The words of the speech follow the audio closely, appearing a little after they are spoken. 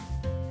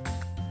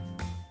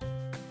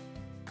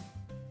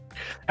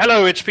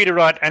Hello, it's Peter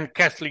Wright and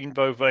Kathleen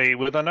Beauvais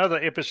with another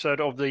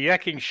episode of the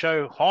Yakking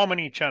Show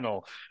Harmony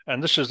Channel.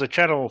 And this is the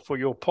channel for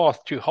your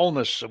path to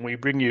wholeness. And we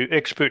bring you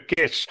expert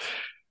guests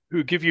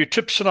who give you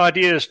tips and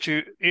ideas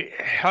to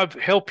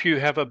help you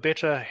have a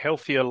better,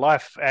 healthier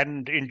life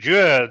and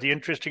endure the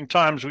interesting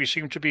times we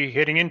seem to be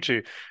heading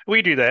into.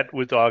 We do that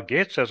with our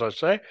guests, as I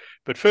say.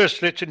 But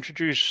first, let's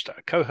introduce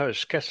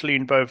co-host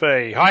Kathleen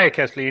Beauvais. Hi,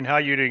 Kathleen. How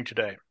are you doing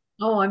today?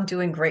 Oh, I'm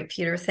doing great,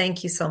 Peter.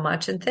 Thank you so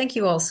much. And thank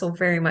you all so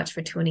very much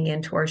for tuning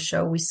in to our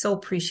show. We so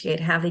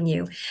appreciate having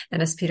you.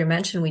 And as Peter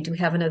mentioned, we do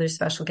have another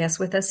special guest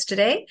with us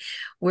today.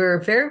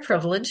 We're very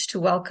privileged to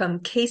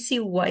welcome Casey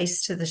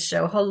Weiss to the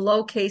show.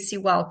 Hello, Casey.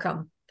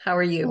 Welcome. How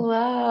are you?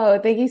 Hello.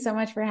 Thank you so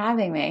much for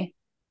having me.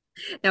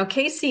 Now,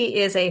 Casey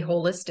is a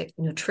holistic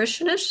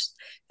nutritionist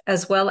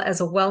as well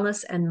as a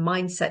wellness and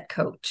mindset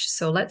coach.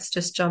 So let's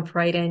just jump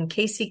right in.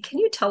 Casey, can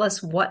you tell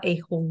us what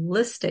a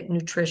holistic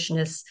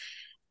nutritionist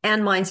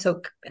and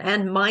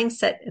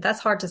mindset,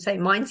 that's hard to say,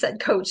 mindset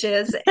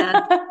coaches,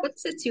 and what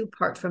sets you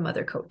apart from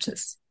other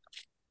coaches?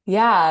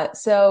 Yeah.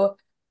 So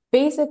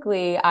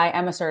basically, I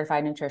am a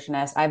certified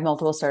nutritionist. I have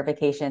multiple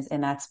certifications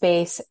in that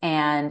space.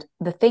 And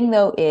the thing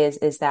though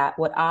is that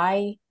what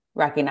I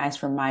recognize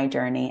from my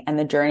journey and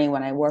the journey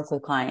when I work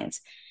with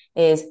clients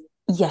is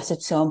yes,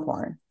 it's so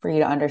important for you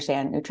to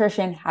understand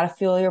nutrition, how to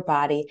fuel your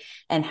body,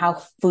 and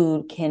how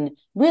food can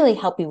really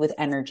help you with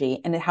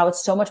energy and how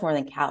it's so much more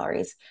than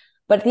calories.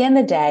 But at the end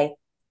of the day,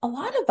 a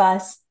lot of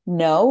us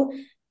know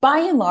by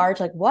and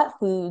large, like what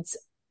foods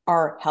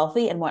are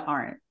healthy and what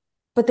aren't.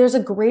 But there's a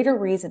greater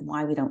reason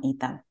why we don't eat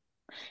them.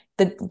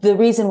 The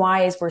reason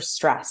why is we're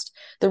stressed.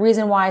 The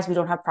reason why is we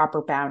don't have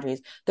proper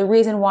boundaries. The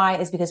reason why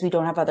is because we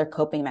don't have other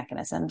coping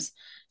mechanisms.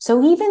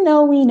 So even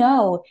though we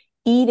know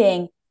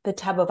eating the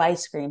tub of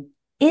ice cream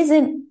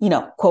isn't,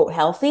 quote,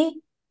 healthy,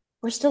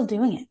 we're still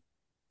doing it.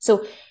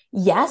 So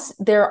yes,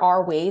 there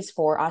are ways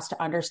for us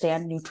to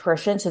understand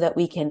nutrition so that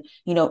we can,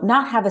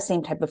 not have the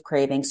same type of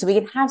craving. So we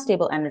can have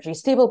stable energy,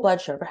 stable blood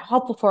sugar,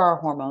 helpful for our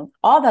hormones,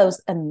 all those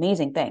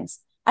amazing things.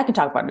 I can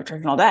talk about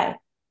nutrition all day,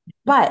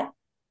 but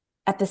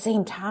at the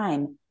same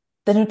time,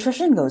 the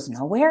nutrition goes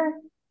nowhere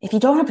if you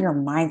don't have your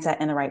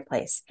mindset in the right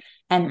place.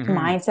 And Hmm.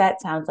 mindset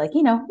sounds like,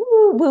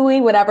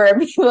 woo-woo, whatever.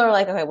 People are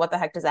like, okay, what the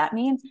heck does that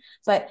mean?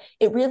 But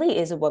it really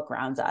is what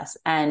grounds us.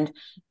 And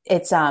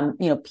it's,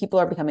 people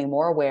are becoming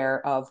more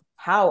aware of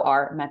how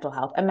our mental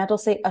health and mental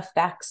state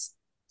affects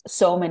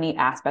so many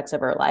aspects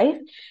of our life.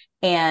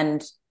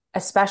 And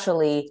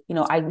especially,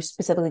 I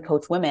specifically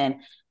coach women,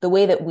 the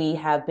way that we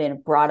have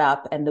been brought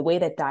up and the way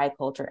that diet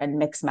culture and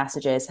mixed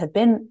messages have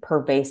been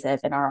pervasive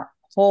in our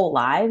whole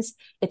lives.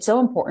 It's so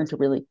important to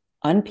really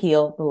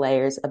unpeel the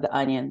layers of the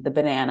onion, the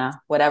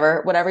banana,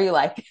 whatever you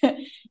like,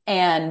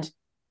 and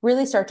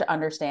really start to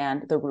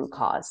understand the root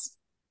cause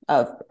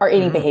of our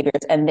eating Hmm.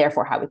 behaviors and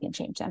therefore how we can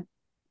change them.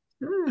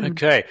 Hmm.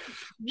 Okay.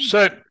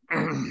 So,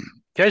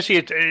 Casey,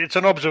 it's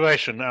an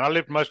observation. I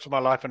lived most of my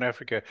life in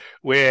Africa,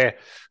 where,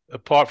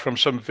 apart from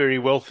some very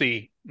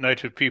wealthy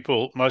native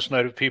people, most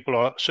native people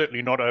are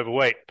certainly not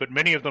overweight, but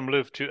many of them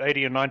live to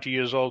 80 and 90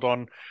 years old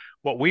on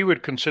what we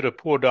would consider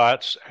poor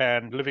diets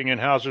and living in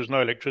houses,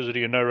 no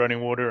electricity and no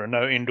running water and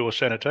no indoor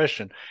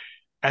sanitation.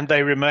 And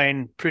they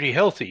remain pretty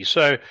healthy.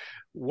 So,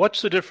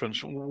 what's the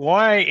difference?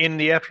 Why in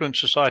the affluent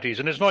societies,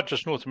 and it's not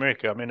just North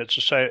America, I mean,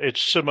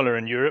 it's similar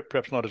in Europe,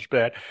 perhaps not as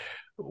bad.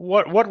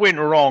 What went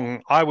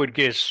wrong? I would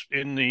guess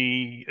in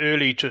the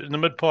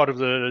mid part of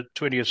the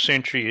 20th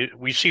century,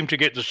 we seemed to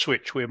get the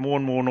switch where more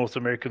and more North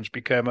Americans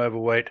became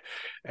overweight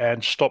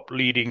and stopped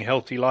leading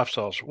healthy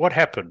lifestyles. What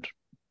happened?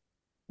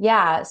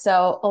 Yeah.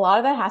 So a lot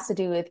of that has to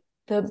do with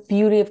the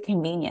beauty of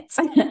convenience.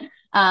 Okay.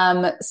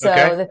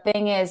 So the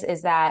thing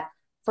is that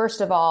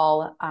first of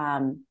all,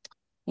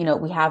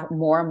 we have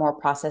more and more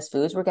processed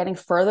foods. We're getting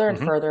further and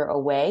Hmm. further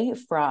away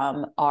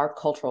from our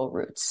cultural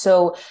roots.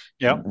 So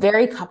Yeah.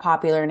 very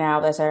popular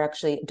now. There's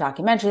actually a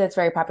documentary that's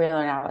very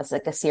popular now. It's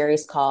like a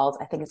series called,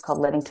 I think it's called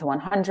Living to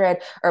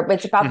 100, or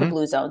it's about the Hmm.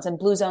 blue zones. And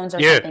blue zones are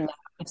Yeah. something that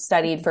I've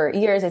studied for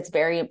years.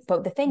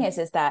 But the thing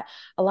is that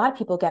a lot of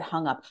people get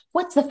hung up.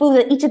 What's the food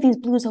that each of these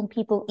blue zone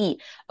people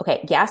eat?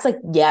 Okay. Yes.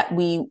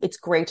 It's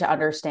great to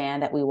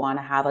understand that we want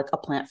to have like a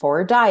plant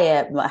forward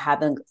diet,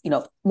 having,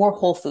 more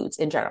whole foods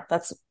in general.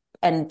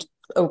 And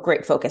a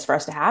great focus for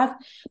us to have.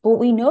 But what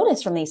we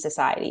notice from these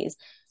societies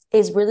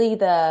is really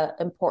the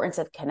importance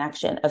of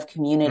connection, of Hmm.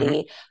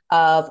 community,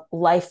 of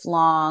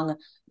lifelong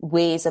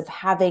ways of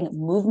having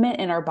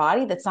movement in our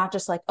body that's not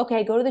just like,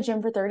 okay, go to the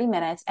gym for 30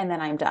 minutes and then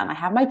I'm done. I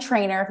have my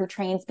trainer who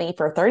trains me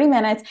for 30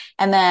 minutes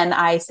and then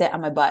I sit on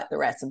my butt the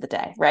rest of the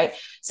day, right?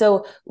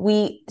 So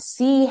we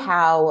see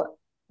how,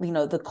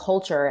 the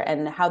culture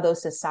and how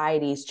those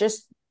societies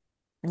just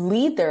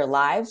lead their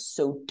lives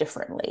so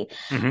differently.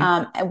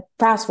 Hmm. And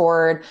fast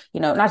forward,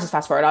 not just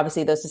fast forward,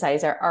 obviously those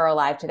societies are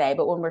alive today,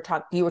 but when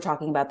you were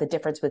talking about the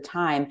difference with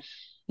time,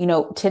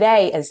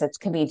 today as it's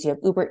convenient, you have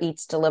Uber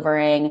Eats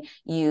delivering,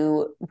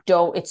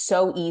 it's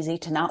so easy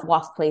to not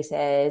walk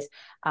places.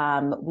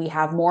 We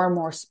have more and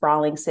more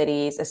sprawling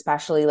cities,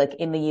 especially like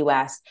in the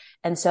US.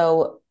 And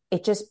so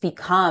it just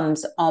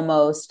becomes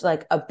almost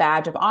like a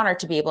badge of honor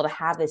to be able to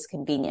have this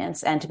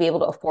convenience and to be able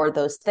to afford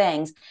those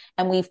things.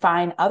 And we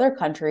find other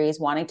countries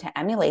wanting to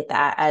emulate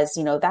that as,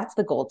 that's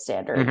the gold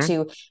standard,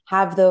 to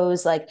have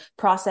those like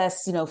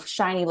processed,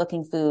 shiny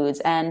looking foods,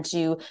 and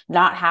to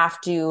not have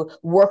to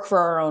work for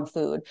our own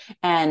food.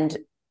 And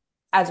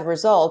as a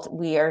result,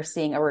 we are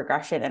seeing a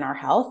regression in our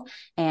health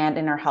and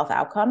in our health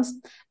outcomes.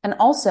 And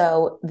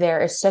also,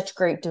 there is such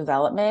great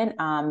development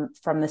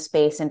from the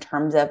space in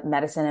terms of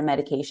medicine and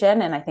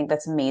medication. And I think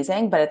that's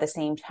amazing. But at the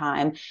same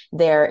time,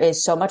 there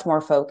is so much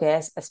more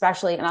focus,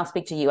 especially, and I'll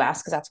speak to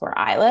US because that's where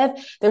I live.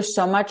 There's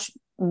so much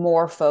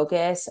more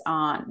focus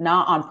on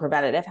not on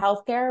preventative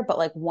healthcare, but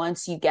like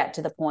once you get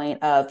to the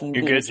point of you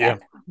being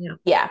sick.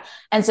 Yeah.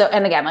 And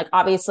again, like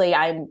obviously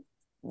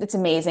it's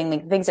amazing,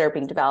 like things are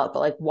being developed, but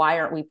like, why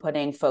aren't we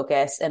putting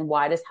focus, and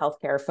why does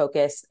healthcare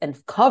focus and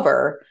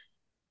cover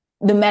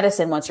the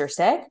medicine once you're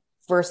sick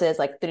versus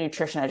like the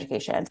nutrition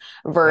education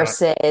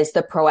versus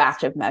the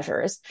proactive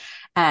measures?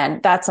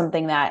 And that's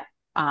something that,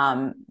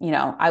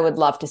 I would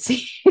love to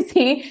see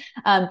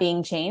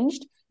being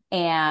changed,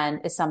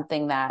 and is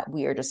something that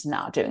we are just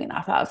not doing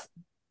enough of.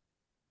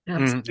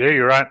 Yeah,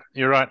 you're right.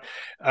 You're right.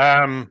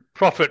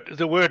 Profit.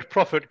 The word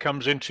profit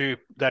comes into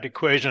that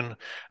equation,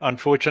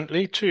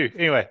 unfortunately, too.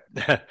 Anyway,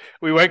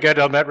 we won't go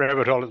down that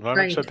rabbit hole at the moment.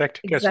 Right. So back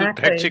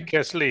to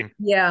Kathleen.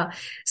 Yeah.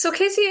 So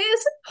Casey,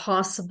 is it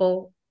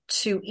possible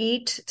to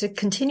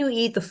continue to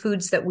eat the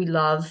foods that we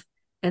love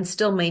and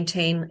still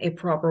maintain a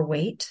proper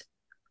weight?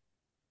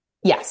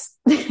 Yes.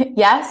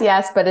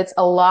 yes. But it's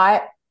a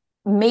lot.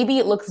 Maybe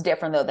it looks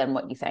different though than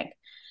what you think.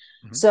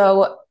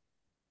 So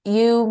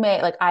you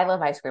may, like, I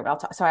love ice cream.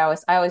 So I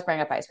always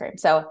bring up ice cream.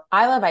 So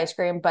I love ice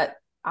cream, but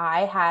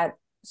I had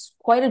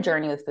quite a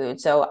journey with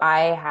food. So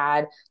I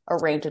had a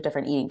range of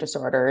different eating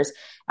disorders,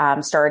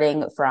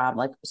 starting from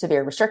like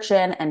severe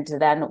restriction, and to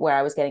then where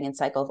I was getting in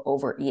cycle of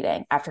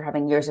overeating after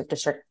having years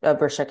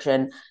of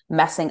restriction,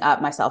 messing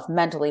up myself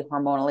mentally,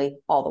 hormonally,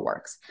 all the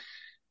works.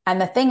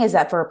 And the thing is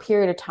that for a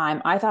period of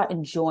time, I thought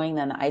enjoying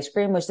then the ice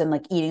cream was then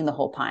like eating the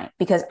whole pint,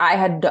 because I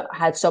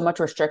had so much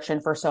restriction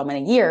for so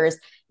many years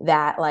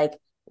that like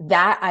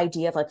that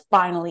idea of like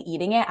finally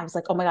eating it, I was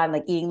like, oh my God, I'm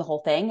like eating the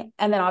whole thing.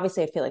 And then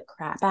obviously I feel like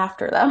crap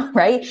after though,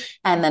 right?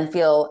 And then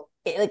feel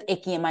like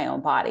icky in my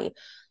own body.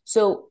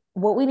 So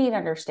what we need to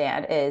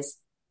understand is,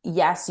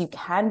 yes, you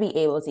can be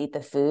able to eat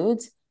the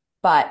foods,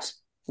 but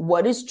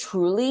what is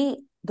truly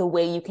the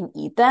way you can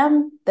eat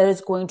them that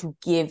is going to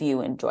give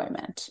you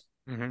enjoyment?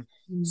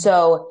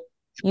 So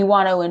you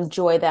want to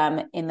enjoy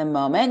them in the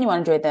moment. You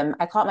want to enjoy them.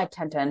 I call it my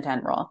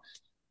 10-10-10 rule.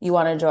 You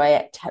want to enjoy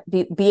it,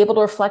 be able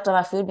to reflect on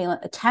that food, being like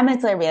 10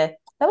 minutes later, be like,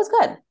 that was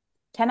good.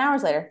 10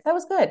 hours later, that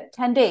was good.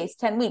 10 days,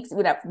 10 weeks,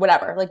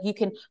 whatever. Like you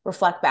can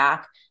reflect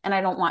back. And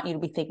I don't want you to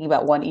be thinking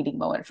about one eating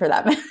moment for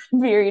that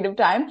period of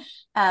time.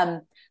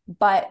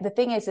 But the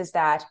thing is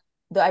that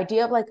the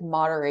idea of like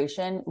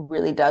moderation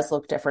really does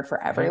look different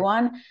for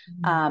everyone.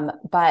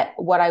 But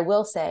what I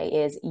will say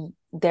is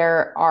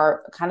there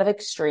are kind of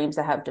extremes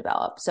that have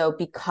developed. So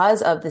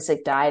because of this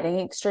like dieting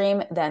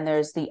extreme, then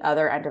there's the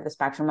other end of the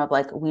spectrum of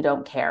like, we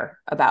don't care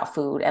about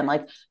food and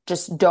like,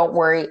 just don't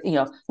worry,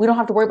 we don't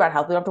have to worry about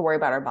health. We don't have to worry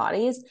about our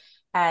bodies.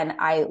 And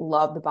I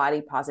love the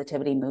body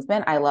positivity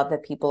movement. I love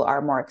that people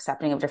are more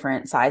accepting of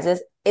different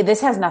sizes.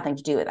 This has nothing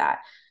to do with that.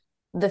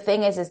 The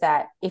thing is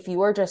that if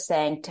you are just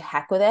saying to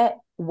heck with it,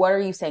 what are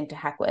you saying to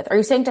heck with? Are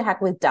you saying to heck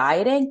with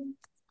dieting?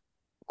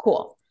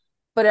 Cool.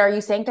 But are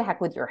you saying to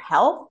heck with your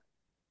health?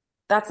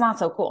 That's not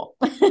so cool.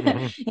 We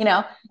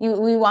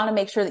want to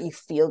make sure that you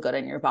feel good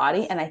in your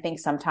body. And I think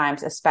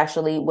sometimes,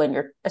 especially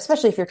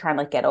if you're trying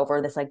to like get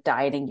over this like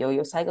dieting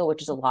yo-yo cycle,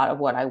 which is a lot of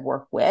what I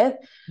work with,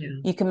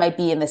 you might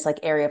be in this like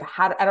area of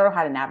I don't know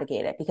how to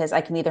navigate it, because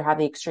I can either have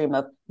the extreme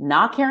of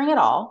not caring at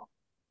all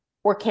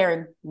or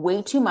caring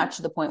way too much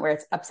to the point where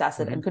it's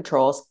obsessive and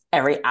controls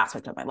every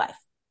aspect of my life.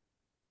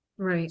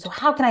 Right. So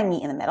how can I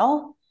meet in the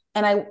middle?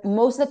 And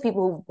most of the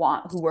people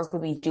who work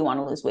with me do want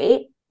to lose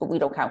weight, but we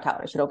don't count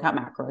calories, we don't count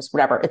macros,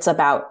 whatever. It's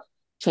about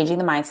changing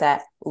the mindset,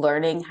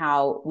 learning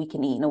how we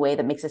can eat in a way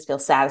that makes us feel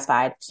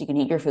satisfied, so you can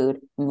eat your food,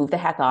 move the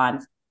heck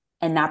on,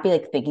 and not be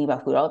like thinking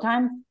about food all the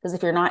time. Because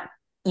if you're not,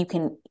 you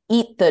can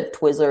eat the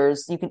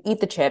Twizzlers, you can eat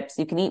the chips,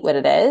 you can eat what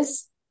it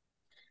is,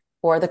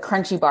 or the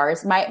crunchy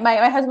bars. My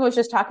husband was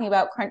just talking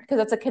about crunch, because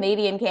that's a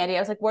Canadian candy.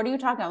 I was like, what are you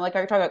talking about? I'm like,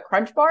 are you talking about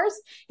crunch bars?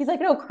 He's like,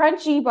 no,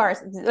 crunchy bars.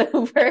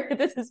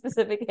 This is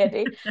specific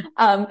candy.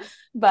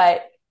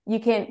 But you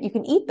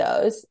can eat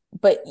those,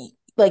 but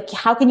like,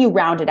 how can you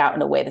round it out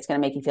in a way that's going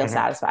to make you feel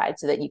satisfied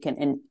so that you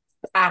can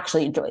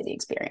actually enjoy the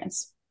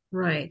experience?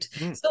 Right.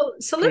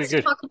 So let's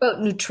talk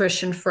about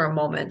nutrition for a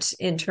moment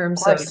in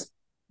terms of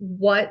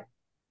what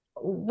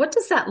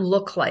does that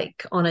look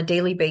like on a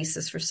daily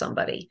basis for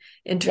somebody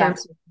in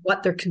terms of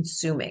what they're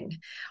consuming?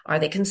 Are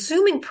they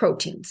consuming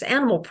proteins,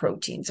 animal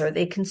proteins? Are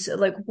they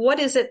like, what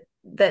is it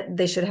that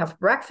they should have for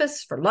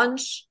breakfast, for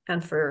lunch,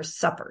 and for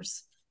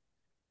suppers?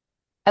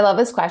 I love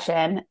this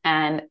question.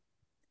 And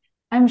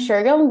I'm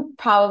sure you'll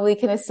probably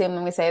can assume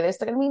when we say there's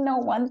going to be no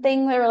one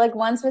thing or like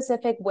one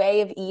specific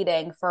way of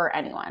eating for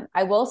anyone.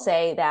 I will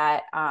say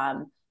that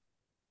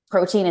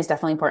protein is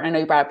definitely important. I know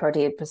you brought up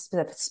protein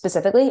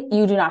specifically.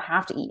 You do not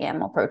have to eat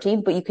animal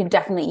protein, but you can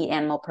definitely eat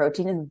animal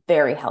protein in a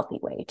very healthy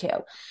way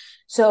too.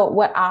 So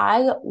what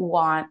I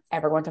want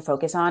everyone to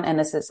focus on, and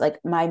this is like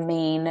my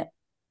main,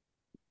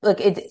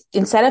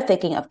 instead of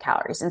thinking of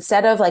calories,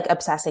 instead of like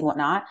obsessing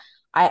whatnot,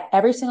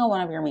 every single one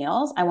of your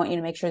meals, I want you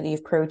to make sure that you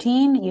have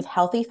protein, you have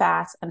healthy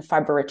fats, and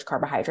fiber-rich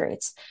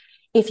carbohydrates.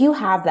 If you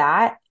have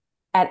that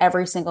at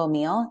every single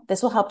meal,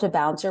 this will help to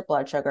balance your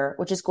blood sugar,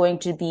 which is going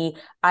to be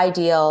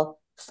ideal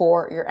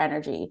for your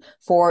energy,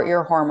 for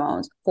your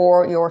hormones,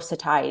 for your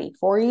satiety,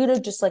 for you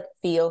to just like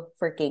feel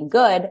freaking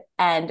good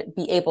and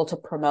be able to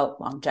promote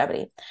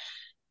longevity.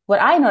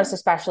 What I notice,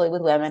 especially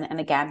with women, and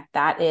again,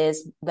 that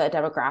is the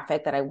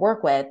demographic that I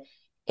work with,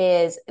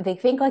 is they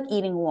think like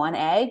eating one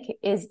egg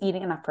is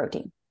eating enough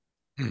protein.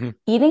 Mm-hmm.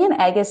 Eating an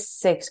egg is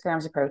 6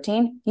 grams of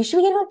protein. You should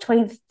be getting like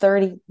 20,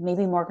 30,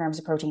 maybe more grams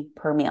of protein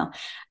per meal.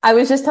 I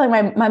was just telling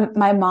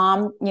my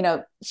mom, you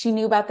know, she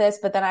knew about this,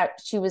 but then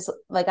she was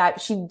like,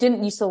 she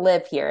didn't used to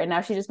live here and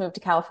now she just moved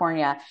to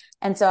California.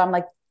 And so I'm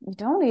like, you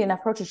don't need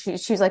enough protein.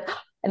 She's like,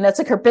 and that's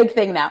like her big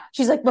thing now.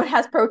 She's like, what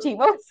has protein?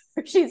 What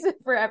she's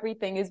for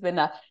everything has been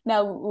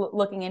now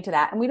looking into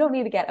that. And we don't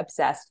need to get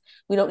obsessed.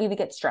 We don't need to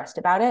get stressed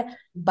about it,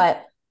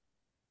 but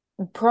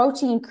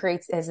protein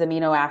creates as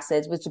amino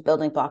acids, which are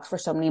building blocks for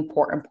so many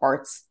important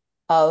parts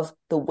of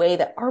the way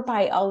that our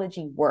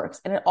biology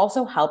works. And it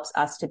also helps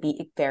us to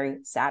be very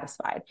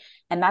satisfied.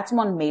 And that's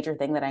one major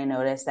thing that I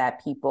notice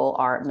that people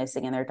are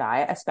missing in their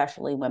diet,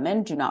 especially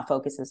women, do not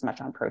focus as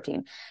much on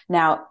protein.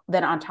 Now,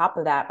 then on top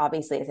of that,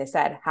 obviously, as I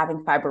said,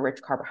 having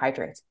fiber-rich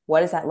carbohydrates.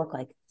 What does that look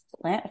like?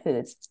 Plant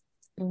foods.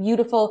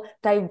 Beautiful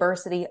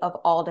diversity of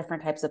all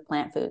different types of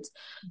plant foods.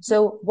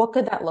 So what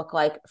could that look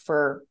like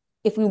for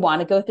if we want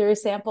to go through a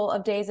sample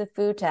of days of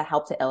food to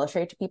help to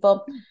illustrate to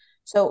people?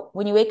 So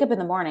when you wake up in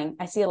the morning,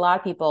 I see a lot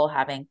of people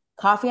having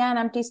coffee on an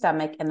empty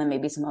stomach and then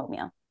maybe some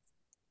oatmeal.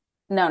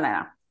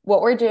 No.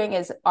 What we're doing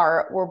is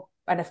we're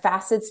in a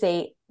fasted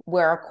state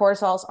where our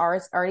cortisol are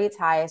already its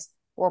highest.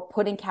 We're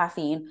putting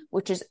caffeine,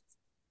 which is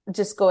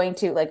just going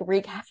to like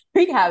wreak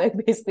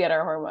havoc basically on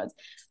our hormones.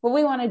 What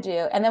we want to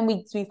do, and then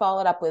we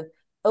follow it up with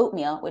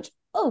oatmeal, which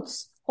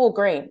oats, whole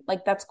grain,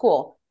 like that's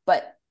cool.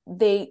 But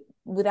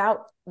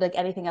without like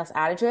anything else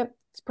added to it,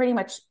 it's pretty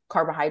much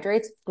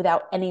carbohydrates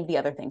without any of the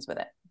other things with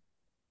it.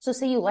 So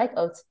say you like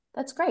oats,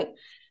 that's great.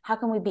 How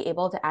can we be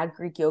able to add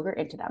Greek yogurt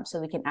into them so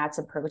we can add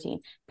some protein,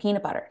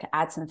 peanut butter to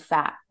add some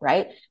fat,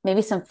 right?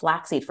 Maybe some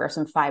flaxseed for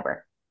some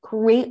fiber.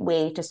 Great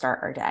way to start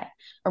our day.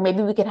 Or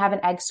maybe we could have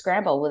an egg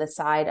scramble with a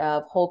side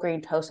of whole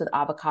grain toast with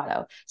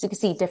avocado. So you can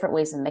see different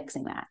ways of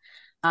mixing that.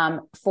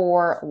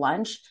 For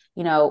lunch,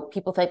 you know,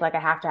 people think like I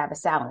have to have a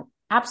salad.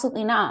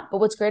 Absolutely not. But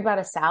what's great about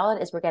a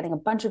salad is we're getting a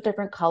bunch of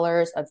different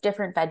colors of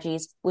different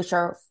veggies, which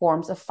are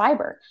forms of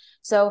fiber.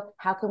 So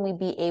how can we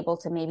be able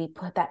to maybe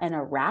put that in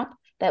a wrap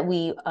that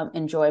we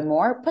enjoy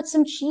more? Put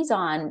some cheese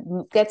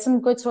on, get some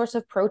good source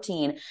of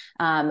protein.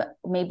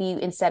 Maybe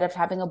instead of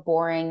having a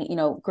boring, you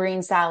know,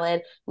 green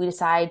salad, we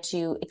decide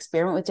to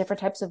experiment with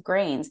different types of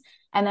grains.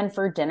 And then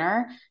for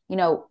dinner, you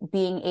know,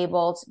 being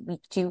able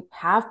to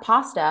have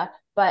pasta,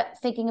 but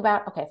thinking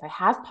about, okay, if I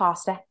have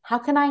pasta, how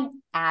can I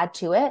add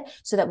to it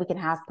so that we can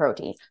have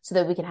protein, so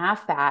that we can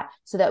have fat,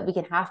 so that we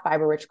can have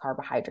fiber-rich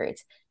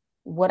carbohydrates?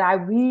 What I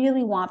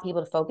really want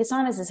people to focus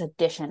on is this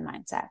addition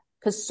mindset,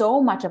 because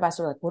so much of us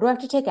are like, what do I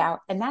have to take out?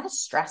 And that is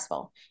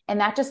stressful.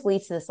 And that just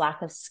leads to this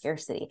lack of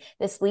scarcity.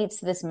 This leads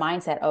to this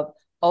mindset of,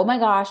 oh my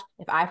gosh,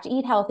 if I have to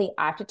eat healthy,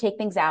 I have to take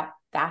things out.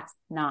 That's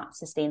not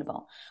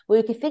sustainable. Well,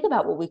 if you think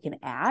about what we can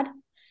add,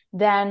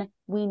 then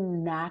we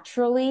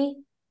naturally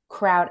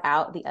crowd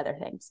out the other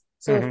things.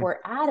 So if we're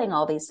adding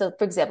all these, so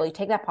for example, you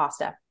take that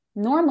pasta.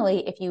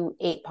 Normally, if you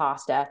ate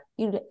pasta,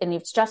 and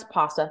it's just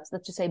pasta, so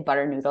let's just say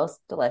butter noodles,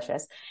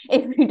 delicious.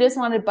 If you just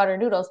wanted butter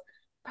noodles,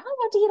 probably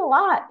have to eat a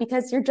lot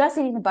because you're just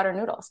eating the butter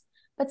noodles.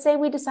 But say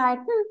we decide,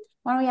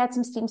 why don't we add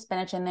some steamed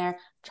spinach in there,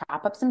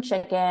 chop up some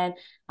chicken,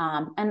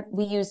 and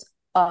we use,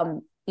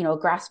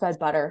 grass-fed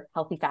butter,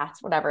 healthy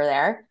fats, whatever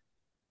there.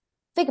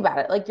 Think about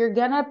it. Like you're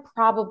going to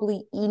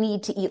probably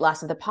need to eat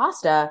less of the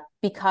pasta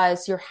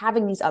because you're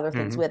having these other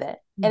things with it.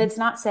 And it's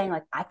not saying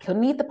like, I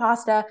couldn't eat the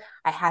pasta.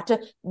 I had to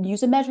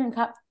use a measuring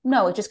cup.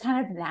 No, it just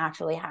kind of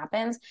naturally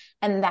happens.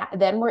 And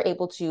then we're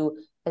able to,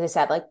 as I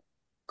said, like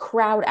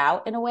crowd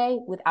out in a way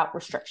without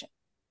restriction.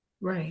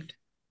 Right.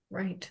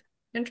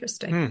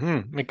 Interesting.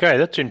 Mm-hmm. Okay,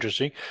 that's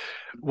interesting.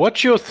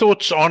 What's your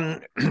thoughts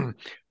on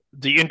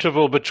the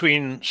interval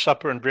between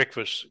supper and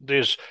breakfast?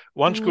 There's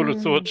one school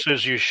of thought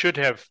says you should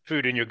have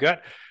food in your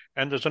gut,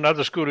 and there's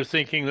another school of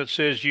thinking that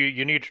says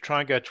you need to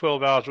try and go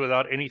 12 hours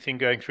without anything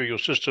going through your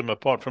system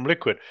apart from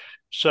liquid.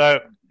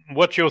 So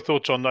what's your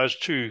thoughts on those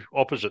two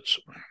opposites?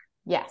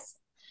 Yes.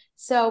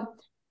 So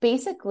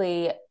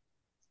basically,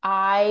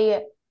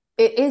 it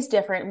is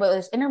different. Well,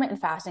 there's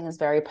intermittent fasting is a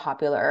very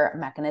popular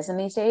mechanism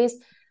these days.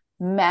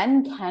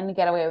 Men can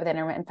get away with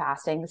intermittent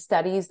fasting. The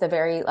studies, the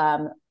very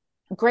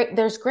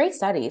there's great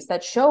studies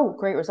that show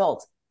great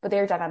results, but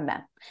they're done on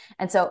men.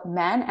 And so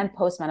men and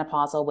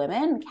postmenopausal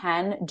women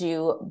can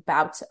do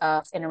bouts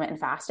of intermittent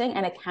fasting,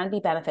 and it can be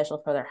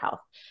beneficial for their health.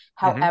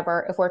 Mm-hmm.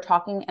 However, if we're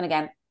talking, and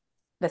again,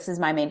 this is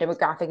my main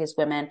demographic is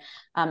women,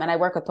 and I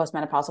work with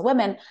postmenopausal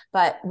women,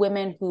 but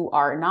women who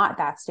are not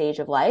that stage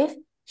of life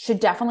should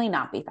definitely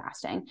not be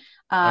fasting.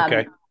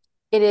 Okay.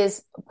 It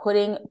is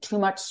putting too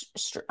much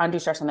undue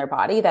stress on their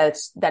body that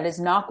is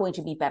not going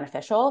to be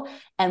beneficial.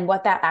 And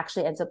what that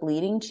actually ends up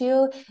leading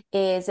to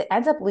is it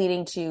ends up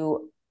leading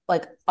to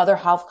like other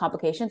health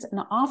complications,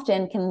 and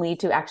often can lead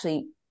to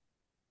actually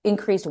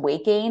increased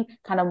weight gain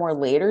kind of more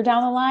later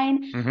down the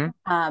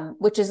line,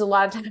 which is a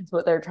lot of times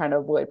what they're trying to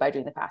avoid by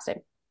doing the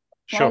fasting.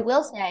 What I Sure.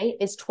 will say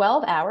is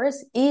 12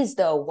 hours is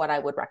though what I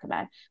would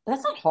recommend, but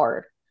that's not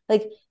hard.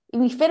 Like if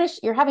you finish,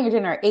 you're having your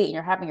dinner at 8 and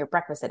you're having your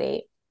breakfast at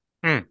 8.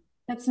 Mm.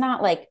 That's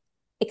not like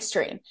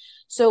extreme.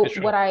 So That's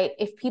right.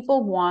 if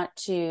people want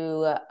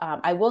to,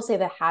 I will say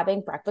that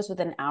having breakfast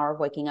within an hour of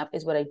waking up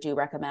is what I do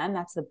recommend.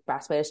 That's the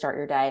best way to start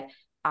your day.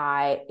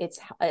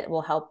 It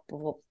will help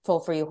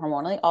for you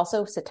hormonally,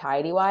 also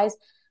satiety wise.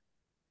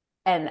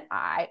 And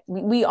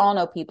we all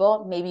know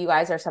people, maybe you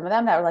guys are some of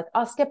them that are like,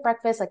 oh, skip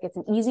breakfast. Like it's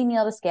an easy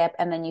meal to skip.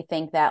 And then you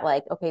think that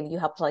like, okay, you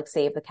help to like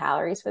save the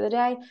calories for the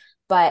day.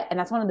 And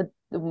that's one of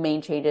the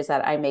main changes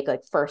that I make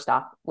like first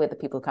off with the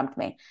people who come to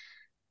me.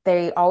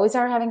 They always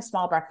are having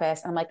small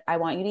breakfast. I'm like, I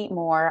want you to eat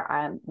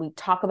more. We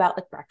talk about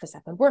like breakfast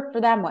that would work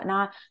for them,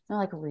 whatnot. And they're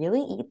like,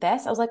 really eat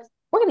this? I was like,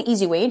 we're going to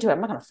ease you way into it.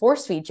 I'm not going to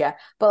force feed you,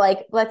 but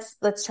like, let's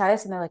try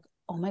this. And they're like,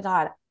 oh my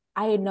God,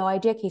 I had no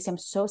idea, Casey. I'm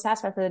so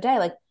satisfied for the day.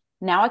 Like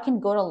now I can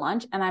go to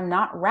lunch and I'm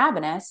not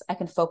ravenous. I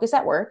can focus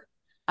at work.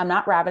 I'm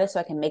not ravenous. So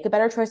I can make a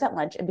better choice at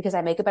lunch. And because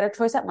I make a better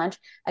choice at lunch,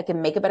 I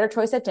can make a better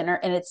choice at dinner.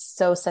 And it's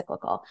so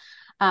cyclical.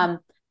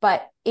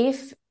 But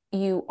if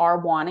you are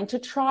wanting to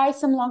try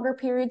some longer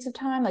periods of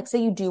time, like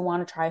say you do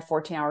want to try a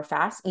 14-hour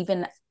fast,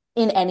 even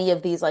in any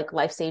of these like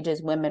life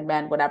stages, women,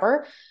 men,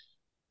 whatever,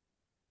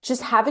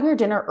 just having your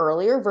dinner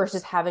earlier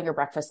versus having your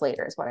breakfast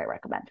later is what I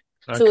recommend.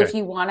 So Okay. if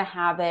you want to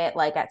have it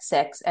like at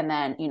 6 and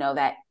then,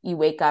 that you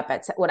wake up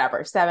at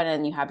whatever, 7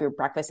 and you have your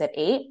breakfast at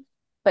 8,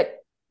 but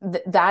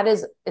that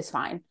is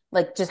fine.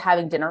 Like just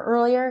having dinner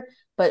earlier,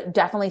 but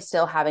definitely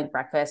still having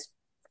breakfast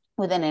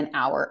within an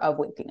hour of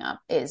waking up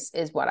is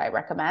what I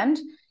recommend.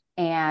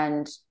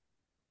 And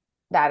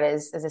that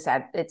is, as I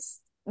said,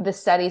 it's the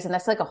studies, and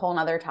that's like a whole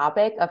nother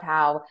topic of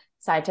how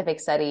scientific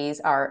studies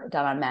are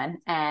done on men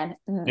and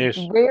Yes.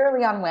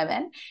 rarely on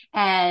women,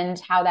 and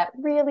how that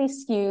really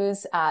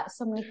skews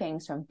so many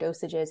things from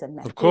dosages and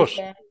Of course.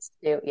 medications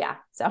to,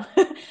 so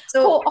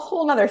So a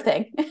whole nother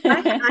thing. I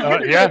have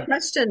another Yeah.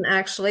 question,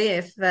 actually,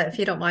 if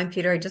you don't mind,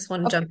 Peter. I just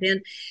want to Okay. jump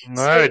in. No,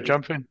 So,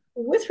 jump in.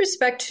 with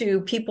respect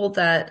to people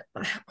that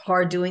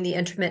are doing the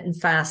intermittent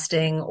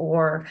fasting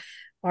or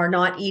are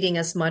not eating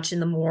as much in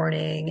the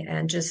morning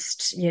and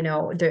just,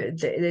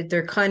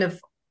 they're kind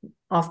of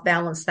off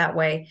balance that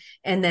way.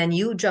 And then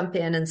you jump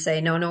in and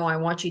say, no, I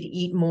want you to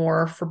eat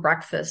more for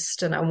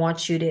breakfast and I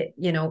want you to,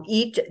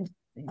 eat.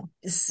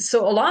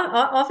 So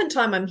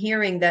oftentimes I'm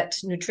hearing that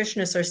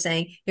nutritionists are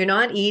saying you're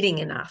not eating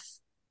enough.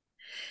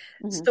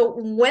 Mm-hmm. So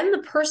when the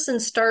person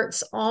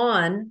starts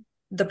on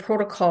the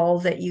protocol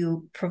that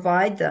you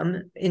provide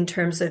them in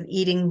terms of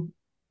eating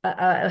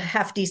a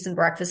half decent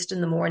breakfast in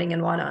the morning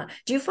and whatnot,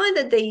 do you find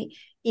that they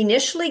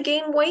initially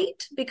gain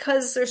weight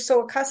because they're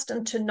so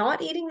accustomed to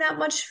not eating that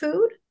much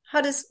food?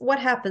 What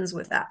happens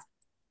with that?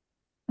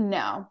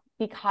 No,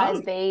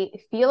 because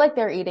they feel like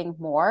they're eating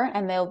more,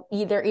 and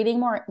they're eating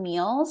more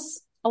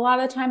meals a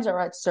lot of the times or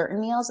at certain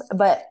meals,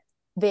 but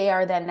they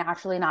are then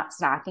naturally not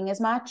snacking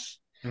as much.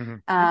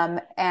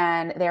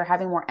 And they're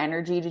having more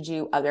energy to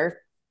do other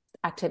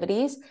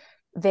activities.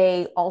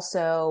 They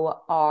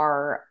also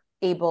are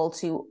able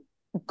to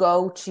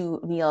go to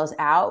meals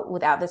out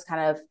without this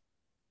kind of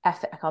I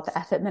call it the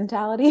effort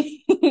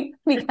mentality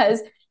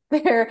because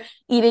they're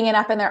eating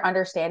enough and they're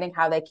understanding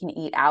how they can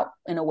eat out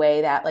in a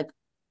way that like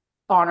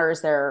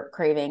honors their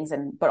cravings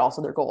but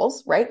also their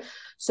goals. Right.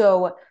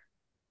 So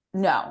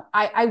no,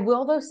 I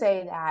will though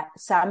say that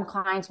some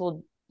clients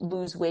will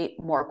lose weight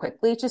more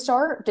quickly to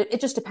start. It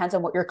just depends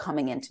on what you're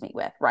coming into me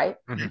with. Right.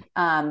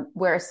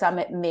 Whereas some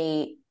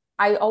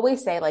I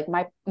always say like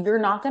you're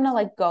not going to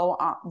like go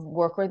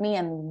work with me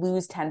and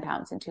lose 10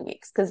 pounds in 2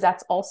 weeks. Cause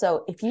that's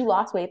also, if you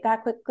lost weight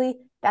that quickly,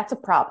 that's a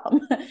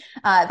problem.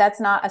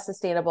 That's not a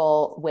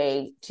sustainable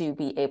way to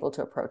be able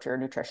to approach your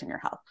nutrition, your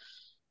health.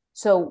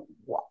 So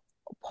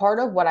part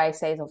of what I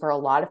say is for a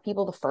lot of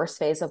people, the first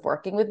phase of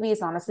working with me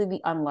is honestly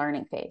the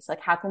unlearning phase.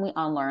 Like how can we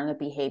unlearn the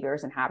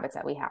behaviors and habits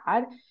that we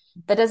had?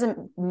 That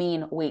doesn't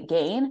mean weight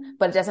gain,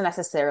 but it doesn't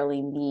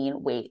necessarily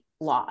mean weight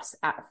loss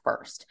at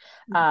first.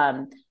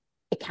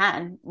 It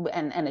can,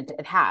 and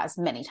it has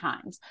many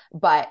times,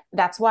 but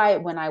that's why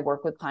when I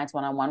work with clients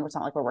one-on-one, it's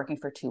not like we're working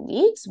for 2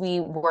 weeks. We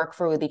work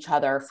with each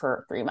other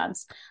for 3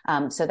 months,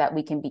 so that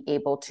we can be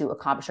able to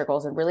accomplish our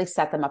goals and really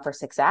set them up for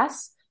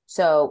success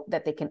so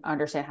that they can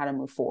understand how to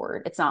move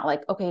forward. It's not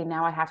like, okay,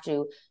 now I have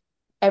to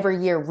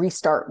every year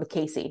restart with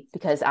Casey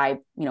because I,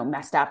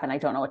 messed up and I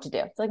don't know what to do.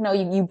 It's like, no,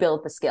 you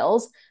build the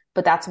skills,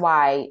 but that's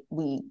why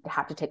we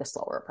have to take a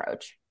slower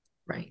approach.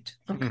 Right.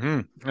 Okay.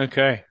 Mm-hmm.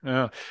 Okay.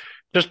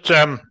 Just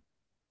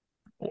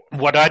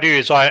what I do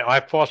is I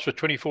fast for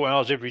 24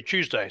 hours every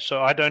Tuesday.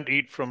 So I don't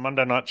eat from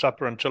Monday night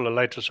supper until the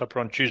later supper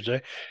on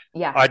Tuesday.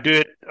 Yeah. I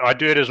do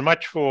it as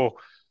much for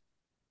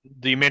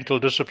the mental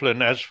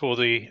discipline as for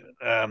the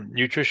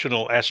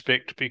nutritional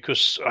aspect,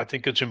 because I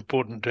think it's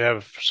important to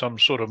have some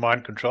sort of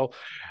mind control.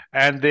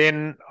 And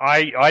then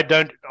I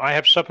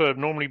have supper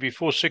normally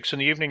before 6 in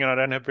the evening, and I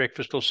don't have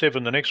breakfast till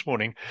 7 the next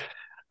morning.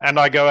 And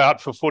I go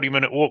out for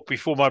 40-minute walk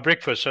before my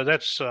breakfast. So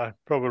that's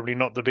probably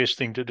not the best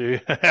thing to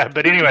do.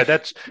 But anyway,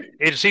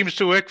 it seems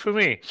to work for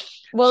me.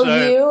 Well,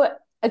 So you,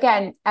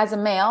 again, as a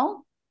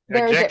male,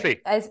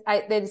 exactly.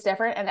 it's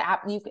different. And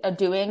you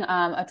doing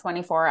a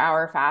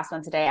 24-hour fast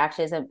once a day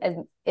actually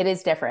it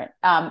is different.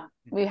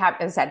 We have,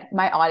 as I said,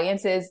 my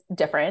audience is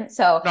different.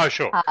 So No,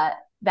 sure.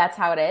 That's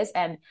how it is.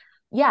 And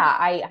yeah,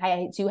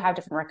 I do have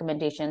different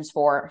recommendations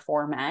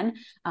for men,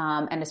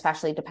 and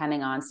especially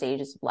depending on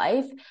stages of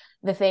life.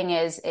 The thing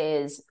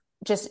is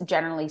just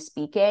generally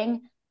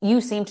speaking,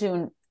 you seem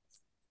to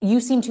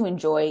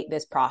enjoy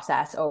this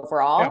process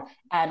overall. Yeah.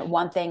 And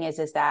one thing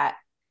is that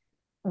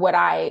what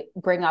I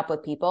bring up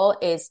with people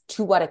is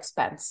to what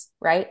expense,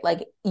 right?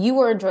 Like, you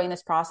are enjoying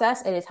this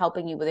process. It is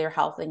helping you with your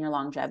health and your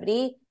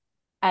longevity,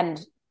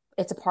 and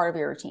it's a part of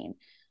your routine.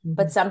 Mm-hmm.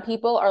 But some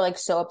people are like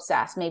so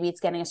obsessed. Maybe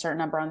it's getting a certain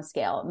number on the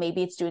scale.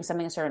 Maybe it's doing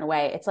something a certain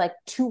way. It's like,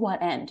 to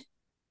what end?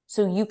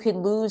 So you could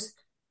lose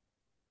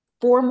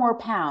 4 more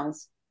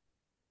pounds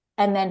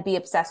and then be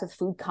obsessed with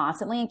food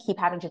constantly and keep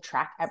having to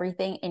track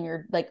everything in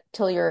your, like,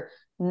 till you're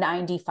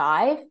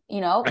 95,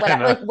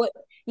 whatever, what,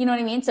 you know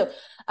what I mean? So,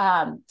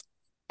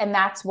 and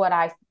that's what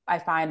I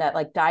find, that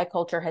like diet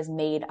culture has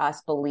made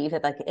us believe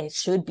that like it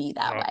should be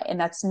that way. And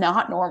that's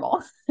not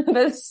normal.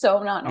 That's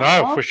so not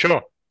normal. No, for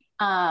sure.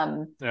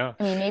 Yeah.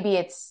 I mean, maybe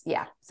it's,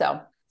 yeah.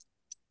 So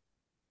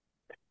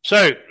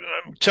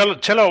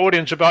tell our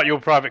audience about your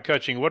private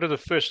coaching. What are the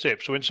first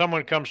steps when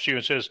someone comes to you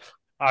and says,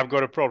 I've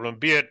got a problem,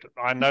 be it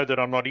I know that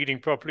I'm not eating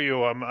properly,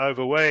 or I'm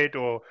overweight,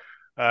 or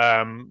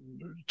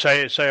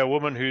say a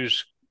woman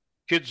whose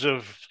kids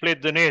have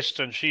fled the nest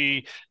and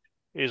she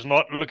is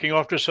not looking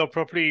after herself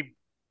properly.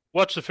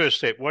 What's the first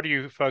step? What do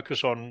you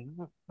focus on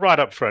right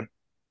up front?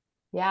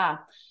 Yeah.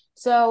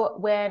 So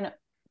when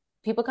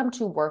people come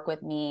to work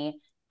with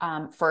me,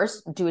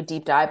 first do a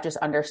deep dive, just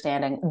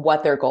understanding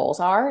what their goals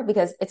are,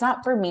 because it's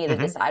not for me to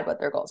decide what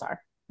their goals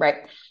are. Right.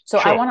 So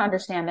sure. I want to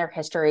understand their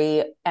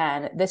history.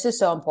 And this is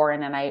so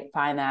important. And I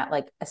find that,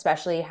 like,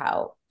 especially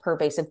how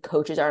pervasive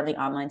coaches are in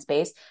the online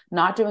space,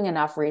 not doing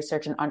enough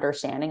research and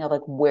understanding of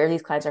like where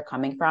these clients are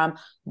coming from,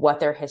 what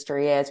their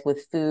history is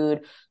with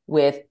food,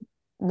 with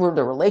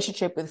the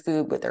relationship with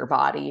food, with their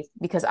body,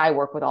 because I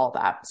work with all of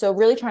that. So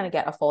really trying to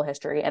get a full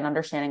history and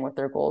understanding what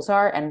their goals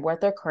are and what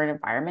their current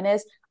environment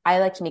is. I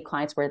like to meet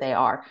clients where they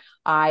are.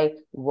 I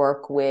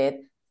work with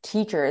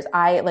teachers.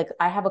 I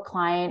have a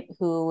client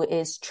who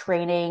is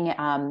training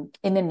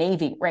in the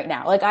Navy right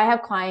now. Like, I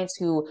have clients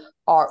who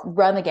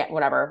run the gamut,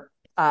 whatever,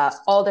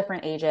 all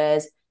different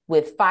ages,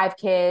 with 5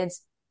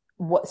 kids,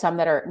 some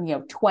that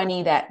are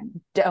 20 that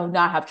do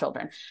not have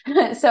children.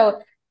 So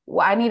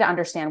I need to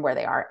understand where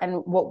they are.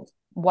 And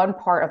one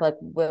part of like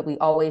what we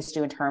always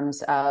do in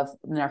terms of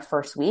in our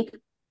first week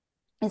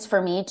is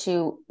for me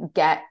to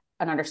get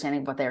an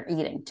understanding of what they're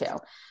eating too.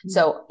 Mm-hmm.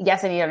 So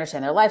yes, I need to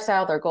understand their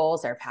lifestyle, their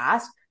goals, their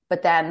past,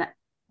 but then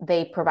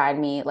they provide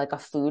me like a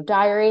food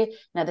diary.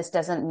 Now, this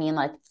doesn't mean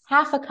like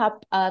half a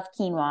cup of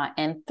quinoa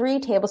and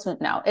 3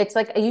 tablespoons. No, it's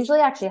like, I usually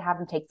actually have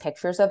them take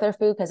pictures of their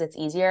food because it's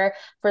easier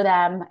for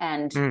them,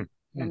 and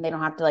they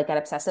don't have to like get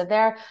obsessive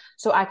there.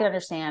 So I can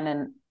understand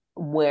and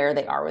where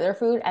they are with their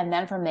food. And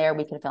then from there,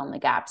 we can fill in the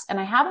gaps. And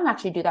I have them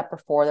actually do that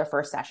before their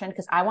first session,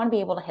 because I want to be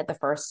able to hit the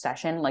first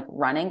session like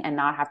running and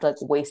not have to like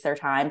waste their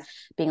time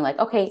being like,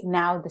 okay,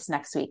 now this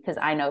next week, because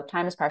I know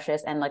time is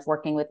precious and like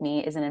working with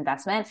me is an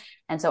investment.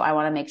 And so I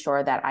want to make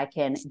sure that I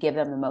can give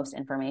them the most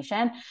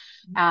information.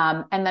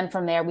 And then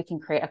from there, we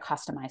can create a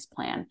customized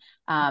plan.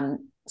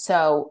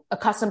 So a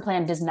custom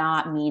plan does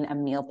not mean a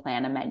meal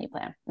plan, a menu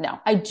plan. No,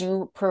 I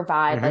do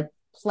provide like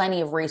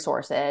plenty of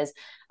resources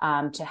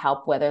to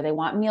help, whether they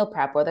want meal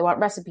prep or they want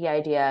recipe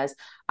ideas.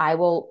 I've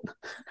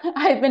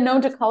been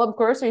known to call up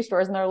grocery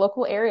stores in their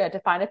local area to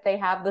find if they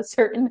have the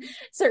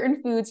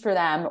certain foods for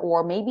them,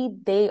 or maybe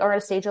they are at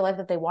a stage of life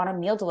that they want a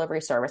meal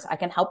delivery service. I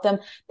can help them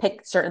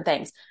pick certain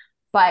things.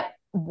 But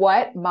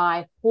what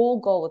my whole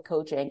goal with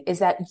coaching is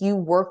that you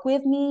work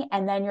with me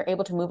and then you're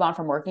able to move on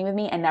from working with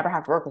me and never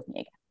have to work with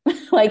me again.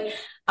 Like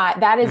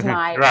that is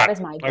my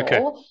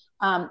goal.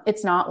 Okay.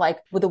 It's not like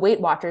with the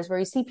Weight Watchers where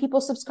you see people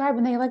subscribe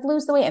and they like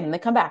lose the weight and then they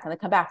come back and they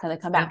come back and they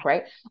come back.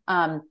 Right.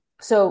 And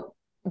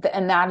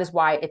that is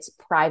why it's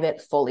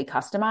private, fully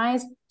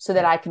customized, so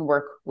that I can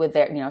work with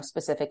their,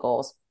 specific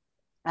goals.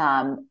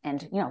 And,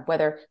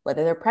 whether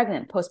they're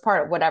pregnant,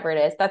 postpartum, whatever it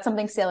is, that's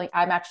something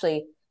I'm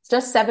actually It's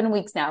just 7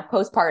 weeks now,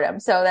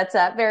 postpartum. So that's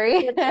a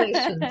very,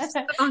 Congratulations.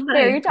 Oh, nice.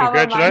 very top of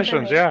mind for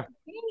Congratulations. me. Yeah.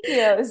 Thank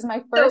you. This is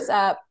my first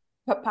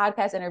So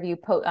podcast interview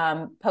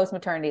post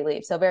maternity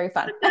leave. So very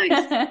fun.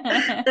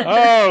 nice.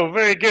 Oh,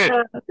 very good.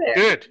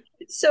 Good.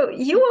 So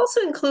you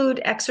also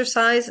include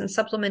exercise and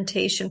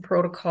supplementation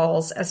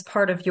protocols as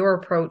part of your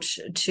approach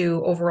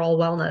to overall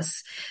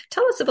wellness.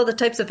 Tell us about the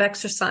types of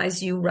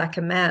exercise you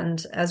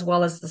recommend, as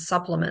well as the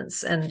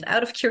supplements. And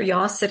out of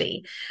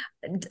curiosity,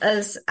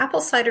 is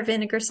apple cider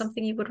vinegar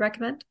something you would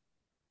recommend?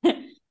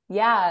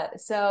 Yeah.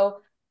 So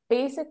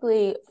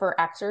basically for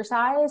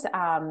exercise,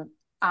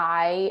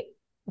 I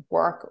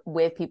work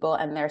with people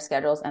and their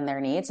schedules and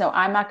their needs. So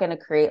I'm not going to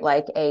create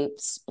like a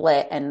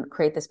split and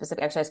create the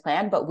specific exercise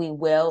plan, but we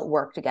will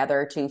work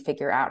together to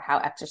figure out how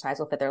exercise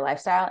will fit their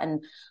lifestyle.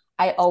 And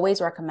I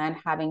always recommend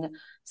having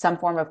some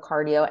form of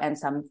cardio and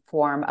some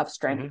form of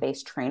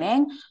strength-based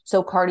training.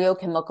 So cardio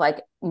can look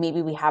like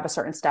maybe we have a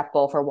certain step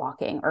goal for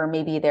walking, or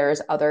maybe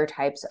there's other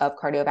types of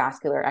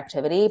cardiovascular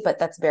activity, but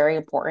that's very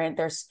important.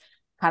 There's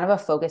kind of a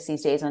focus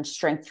these days on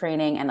strength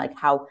training and like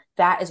how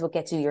that is what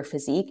gets you your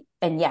physique.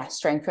 And yes,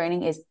 strength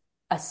training is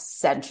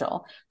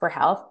essential for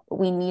health, but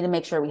we need to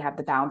make sure we have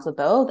the balance of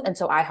both. And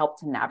so I help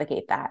to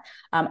navigate that.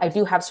 I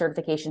do have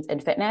certifications in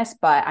fitness,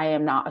 but I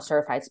am not a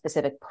certified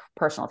specific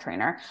personal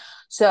trainer.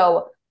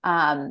 So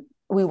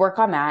we work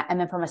on that. And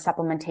then from a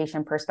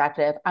supplementation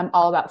perspective, I'm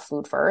all about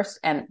food first.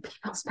 And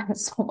people spend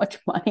so much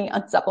money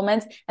on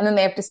supplements and then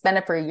they have to spend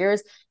it for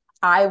years.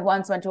 I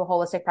once went to a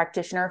holistic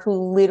practitioner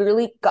who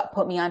literally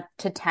put me on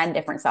to 10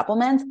 different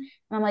supplements. And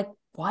I'm like,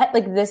 what?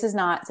 Like, this is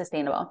not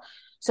sustainable.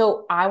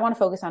 So I want to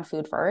focus on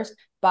food first,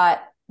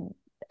 but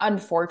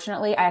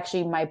unfortunately,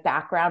 my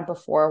background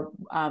before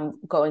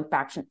going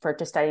back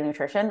to study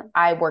nutrition,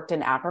 I worked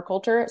in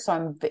agriculture.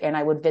 So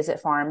I would visit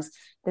farms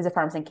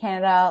in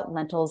Canada,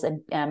 lentils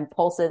and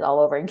pulses all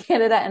over in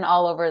Canada and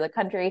all over the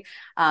country,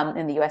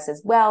 in the US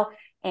as well.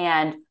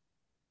 And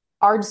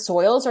our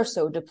soils are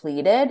so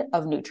depleted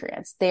of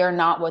nutrients. They are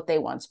not what they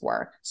once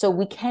were. So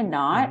we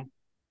cannot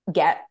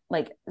get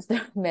like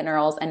the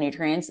minerals and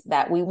nutrients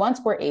that we once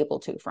were able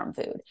to from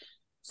food.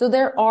 So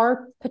there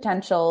are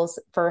potentials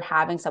for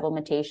having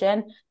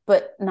supplementation,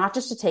 but not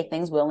just to take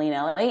things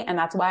willy-nilly. And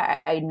that's why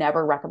I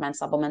never recommend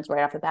supplements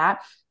right off the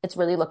bat. It's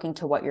really looking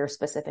to what your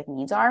specific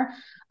needs are,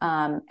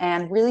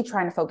 and really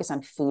trying to focus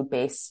on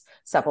food-based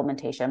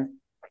supplementation.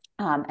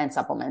 And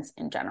supplements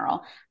in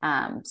general.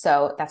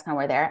 So that's kind of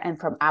where there. And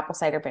from apple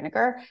cider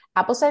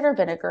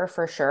vinegar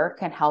for sure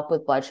can help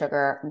with blood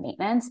sugar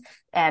maintenance.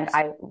 And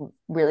I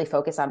really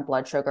focus on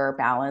blood sugar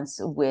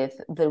balance with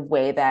the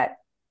way that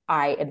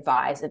I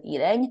advise of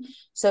eating.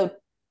 So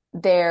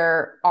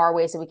there are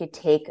ways that we could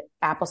take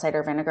apple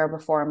cider vinegar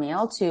before a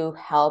meal to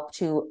help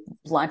to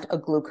blunt a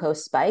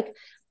glucose spike.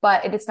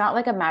 But it's not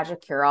like a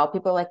magic cure-all.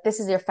 People are like, this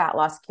is your fat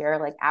loss cure.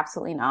 Like,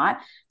 absolutely not.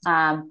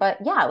 But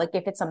yeah, like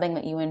if it's something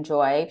that you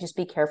enjoy, just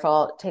be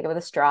careful, take it with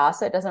a straw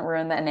so it doesn't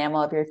ruin the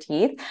enamel of your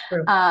teeth.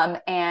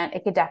 And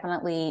it could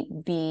definitely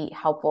be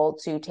helpful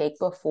to take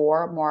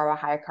before more of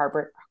a high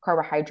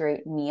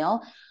carbohydrate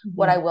meal.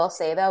 What I will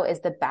say though,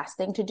 is the best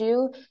thing to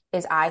do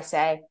is I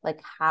say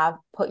like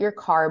put your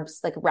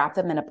carbs, like wrap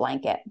them in a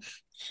blanket.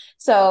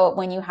 So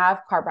when you have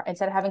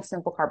instead of having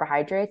simple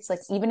carbohydrates, like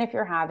even if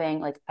you're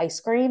having like ice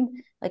cream,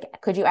 like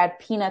could you add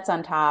peanuts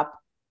on top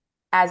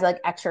as like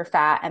extra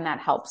fat, and that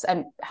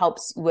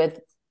helps with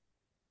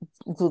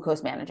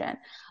glucose management.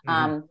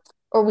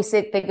 Or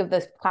think of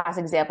this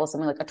classic example,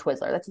 something like a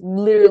Twizzler that's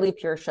literally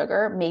pure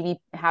sugar,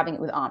 maybe having it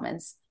with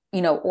almonds,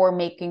 or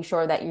making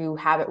sure that you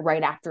have it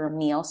right after a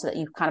meal so that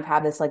you kind of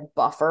have this like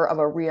buffer of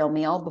a real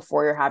meal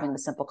before you're having the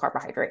simple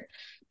carbohydrate.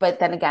 But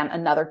then again,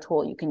 another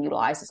tool you can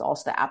utilize is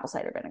also the apple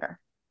cider vinegar.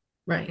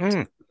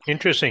 Right.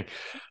 Interesting.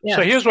 Yeah.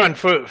 So here's one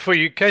for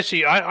you,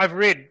 Casey. I've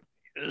read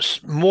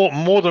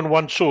more than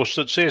one source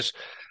that says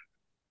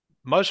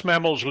most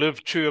mammals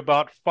live to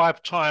about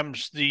 5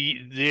 times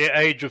their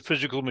age of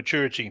physical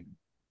maturity.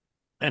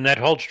 And that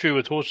holds true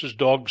with horses,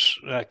 dogs,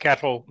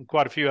 cattle, and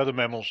quite a few other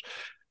mammals.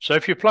 So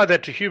if you apply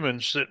that to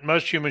humans, that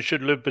most humans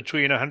should live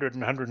between 100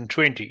 and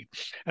 120.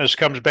 And this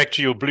comes back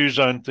to your blue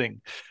zone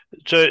thing.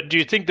 So do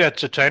you think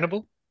that's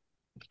attainable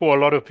for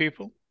a lot of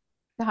people?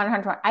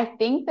 120. I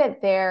think that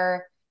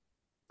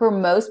for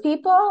most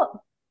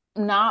people,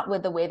 not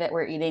with the way that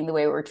we're eating, the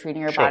way we're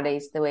treating our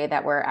bodies, the way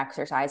that we're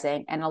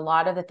exercising. And a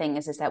lot of the thing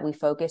is that we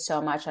focus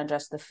so much on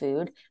just the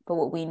food. But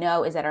what we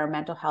know is that our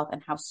mental health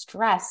and how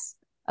stress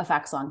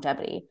affects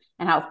longevity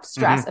and how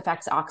stress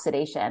affects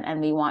oxidation.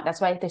 And that's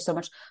why there's so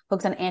much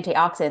focus on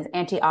antioxidants.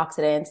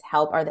 Antioxidants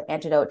are the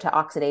antidote to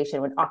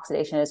oxidation, when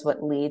oxidation is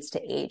what leads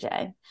to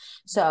aging.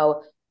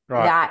 So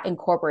that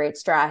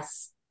incorporates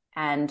stress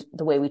and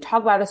the way we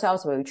talk about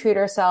ourselves, the way we treat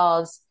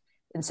ourselves.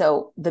 And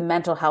so the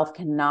mental health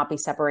cannot be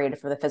separated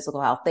from the physical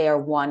health. They are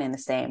one and the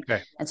same.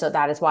 Okay. And so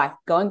that is why,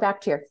 going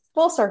back to your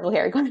full circle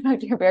here, going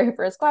back to your very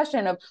first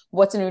question of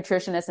what's a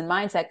nutritionist and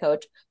mindset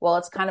coach, well,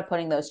 it's kind of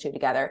putting those two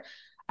together.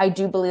 I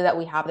do believe that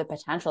we have the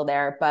potential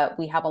there, but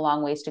we have a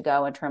long ways to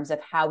go in terms of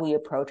how we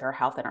approach our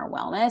health and our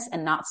wellness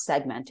and not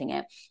segmenting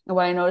it. And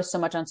what I notice so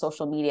much on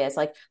social media is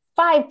like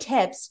 5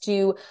 tips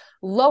to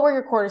lower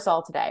your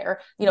cortisol today, or,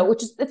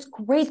 which is, it's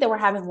great that we're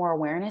having more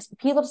awareness, but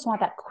people just want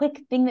that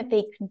quick thing that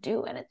they can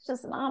do. And it's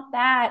just not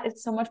that.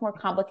 It's so much more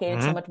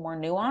complicated, so much more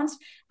nuanced.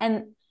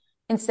 And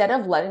instead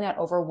of letting that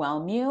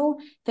overwhelm you,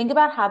 think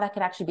about how that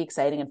could actually be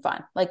exciting and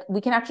fun. Like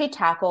we can actually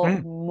tackle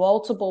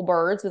multiple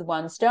birds with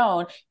one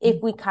stone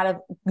if we kind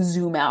of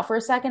zoom out for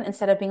a second,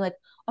 instead of being like,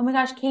 oh my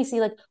gosh, Casey,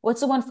 like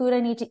what's the one food I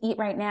need to eat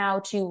right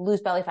now to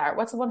lose belly fat? Or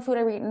what's the one food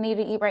I need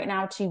to eat right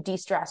now to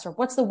de-stress? Or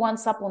what's the one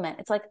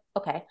supplement? It's like,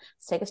 okay,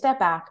 let's take a step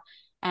back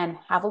and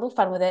have a little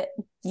fun with it.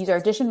 Use our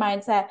addition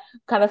mindset,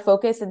 kind of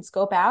focus and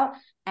scope out.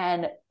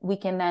 And we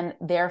can then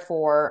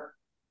therefore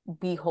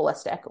be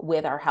holistic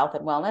with our health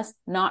and wellness,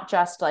 not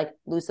just like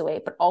lose the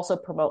weight, but also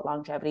promote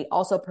longevity,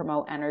 also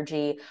promote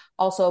energy,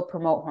 also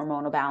promote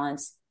hormonal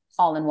balance,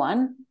 all in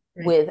one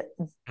with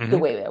the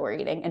way that we're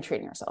eating and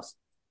treating ourselves.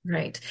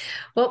 Right.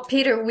 Well,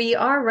 Peter, we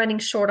are running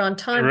short on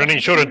time. Running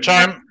short on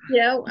time.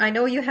 Yeah, I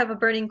know you have a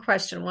burning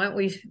question. Why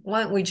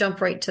don't we jump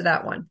right to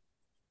that one?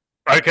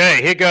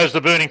 Okay, here goes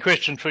the burning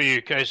question for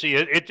you, Casey.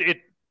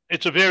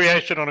 It's a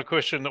variation on a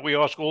question that we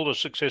ask all the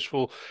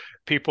successful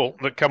people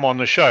that come on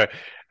the show.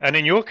 And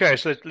in your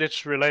case,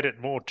 let's relate it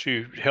more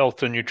to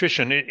health and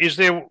nutrition. Is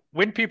there,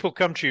 when people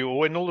come to you, or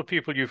when all the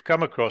people you've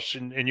come across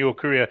in your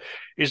career,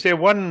 is there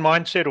one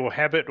mindset or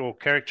habit or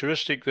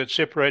characteristic that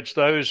separates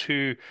those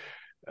who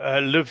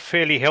live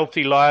fairly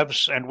healthy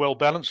lives and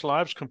well-balanced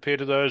lives compared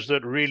to those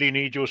that really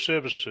need your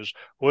services?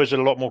 Or is it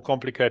a lot more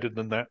complicated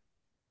than that?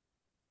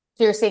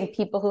 So you're saying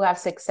people who have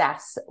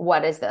success,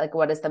 what is the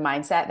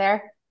mindset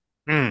there?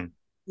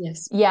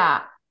 Yes.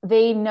 Yeah.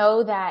 They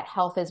know that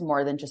health is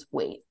more than just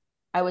weight.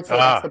 I would say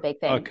that's the big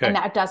thing. Okay. And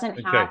that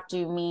doesn't have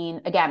to mean,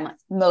 again,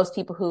 most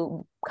people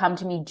who come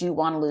to me do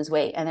want to lose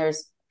weight. And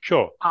there's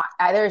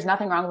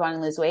nothing wrong with wanting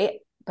to lose weight,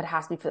 but it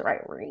has to be for the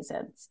right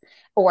reasons,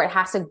 or it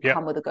has to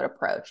come with a good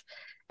approach.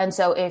 And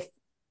so if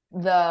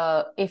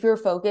your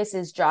focus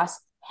is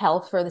just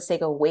health for the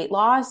sake of weight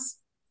loss,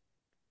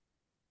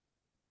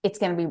 it's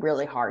going to be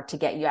really hard to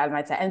get you out of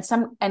mindset.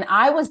 And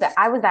I was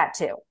that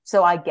too.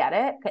 So I get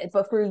it.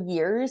 But for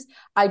years,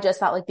 I just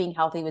thought like being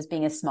healthy was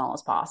being as small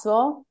as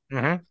possible.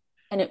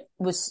 And it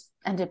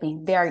ended up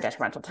being very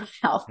detrimental to my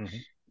health.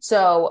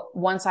 So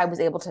once I was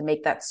able to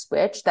make that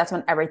switch, that's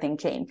when everything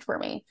changed for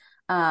me.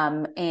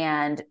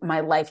 And my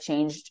life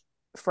changed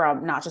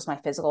from not just my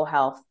physical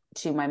health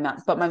to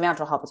but my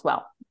mental health as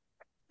well.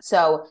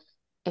 So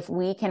if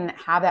we can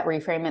have that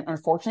reframe,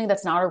 unfortunately,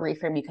 that's not a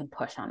reframe you can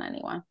push on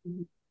anyone.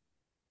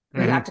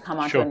 You have to come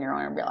onto it on your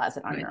own and realize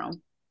it on your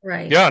own.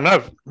 Right. Yeah,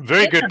 no,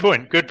 very good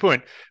point. Good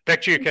point.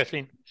 Back to you,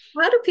 Kathleen.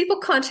 How do people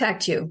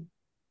contact you?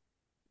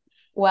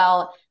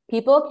 Well,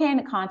 people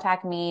can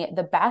contact me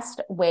the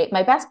best way.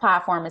 My best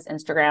platform is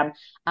Instagram.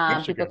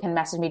 People can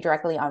message me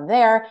directly on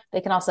there. They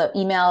can also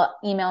email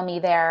me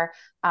there,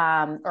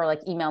 or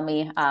like email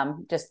me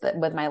just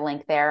with my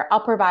link there. I'll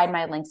provide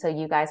my link so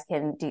you guys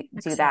can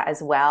do that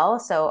as well.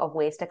 So of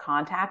ways to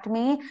contact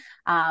me.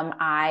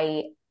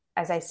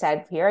 As I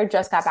said here, I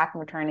just got back from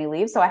maternity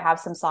leave, so I have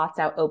some slots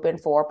out open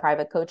for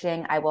private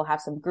coaching. I will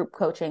have some group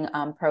coaching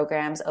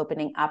programs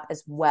opening up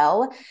as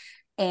well.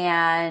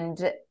 And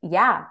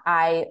yeah,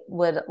 I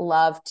would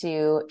love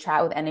to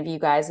chat with any of you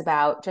guys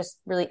about just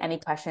really any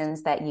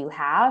questions that you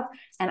have.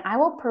 And I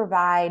will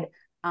provide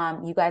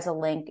you guys a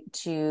link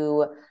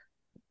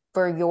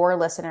for your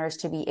listeners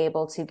to be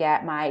able to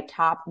get my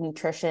top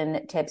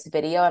nutrition tips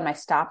video and my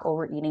stop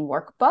overeating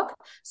workbook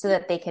so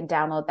that they can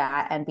download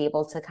that and be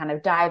able to kind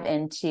of dive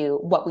into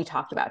what we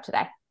talked about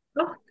today.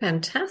 Oh,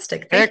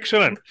 fantastic.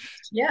 Excellent.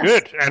 Yes.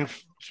 Good. And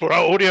for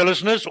our audio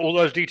listeners, all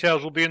those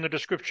details will be in the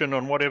description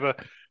on whatever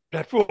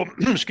platform,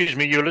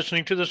 you're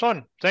listening to this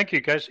on. Thank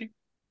you, Casey.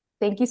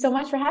 Thank you so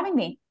much for having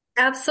me.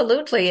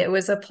 Absolutely. It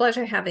was a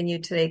pleasure having you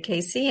today,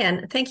 Casey.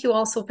 And thank you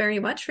also very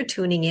much for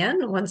tuning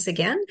in once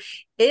again.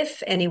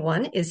 If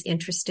anyone is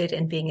interested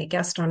in being a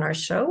guest on our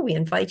show, we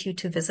invite you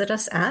to visit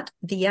us at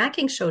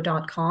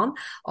theyakkingshow.com.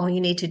 All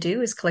you need to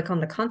do is click on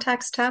the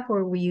contacts tab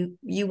where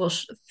you will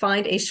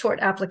find a short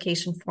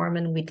application form,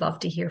 and we'd love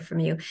to hear from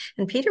you.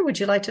 And Peter, would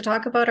you like to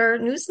talk about our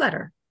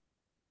newsletter?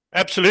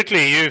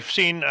 Absolutely. You've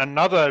seen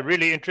another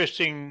really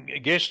interesting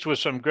guest with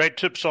some great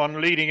tips on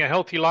leading a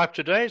healthy life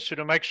today. So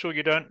to make sure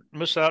you don't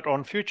miss out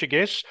on future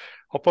guests,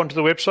 hop onto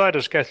the website,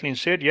 as Kathleen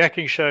said,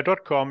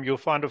 yakkingshow.com. You'll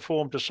find a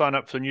form to sign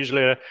up for the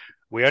newsletter.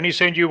 We only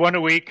send you one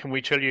a week, and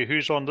we tell you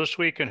who's on this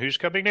week and who's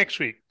coming next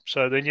week.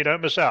 So then you don't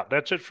miss out.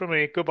 That's it from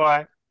me.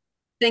 Goodbye.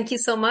 Thank you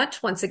so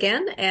much once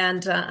again.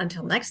 And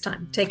until next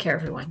time, take care,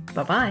 everyone.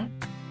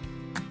 Bye-bye.